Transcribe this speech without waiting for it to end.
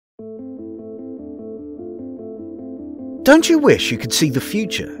Don't you wish you could see the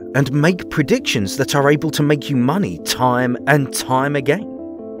future and make predictions that are able to make you money time and time again?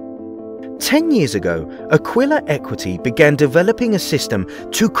 10 years ago, Aquila Equity began developing a system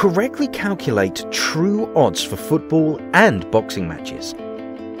to correctly calculate true odds for football and boxing matches.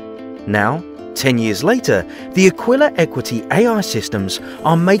 Now, 10 years later, the Aquila Equity AI systems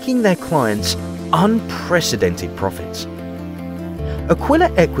are making their clients unprecedented profits.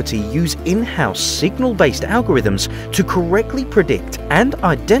 Aquila Equity use in-house signal-based algorithms to correctly predict and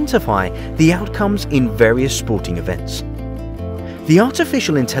identify the outcomes in various sporting events. The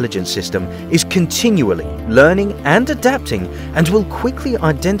artificial intelligence system is continually learning and adapting and will quickly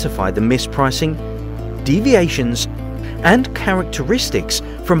identify the mispricing, deviations, and characteristics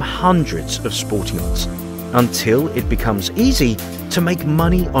from hundreds of sporting odds until it becomes easy to make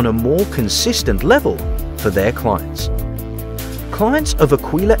money on a more consistent level for their clients. Clients of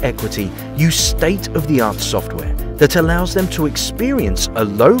Aquila Equity use state-of-the-art software that allows them to experience a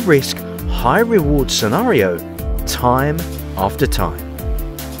low-risk, high-reward scenario time after time.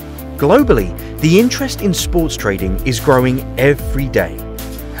 Globally, the interest in sports trading is growing every day.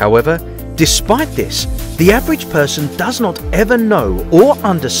 However, despite this, the average person does not ever know or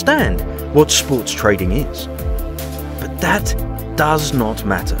understand what sports trading is. But that does not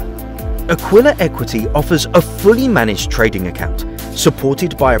matter. Aquila Equity offers a fully managed trading account,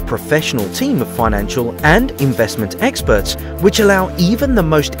 supported by a professional team of financial and investment experts, which allow even the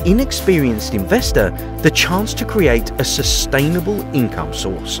most inexperienced investor the chance to create a sustainable income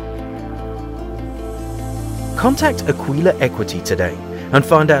source. Contact Aquila Equity today and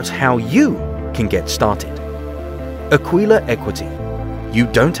find out how you can get started. Aquila Equity. You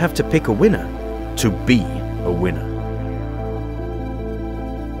don't have to pick a winner to be a winner.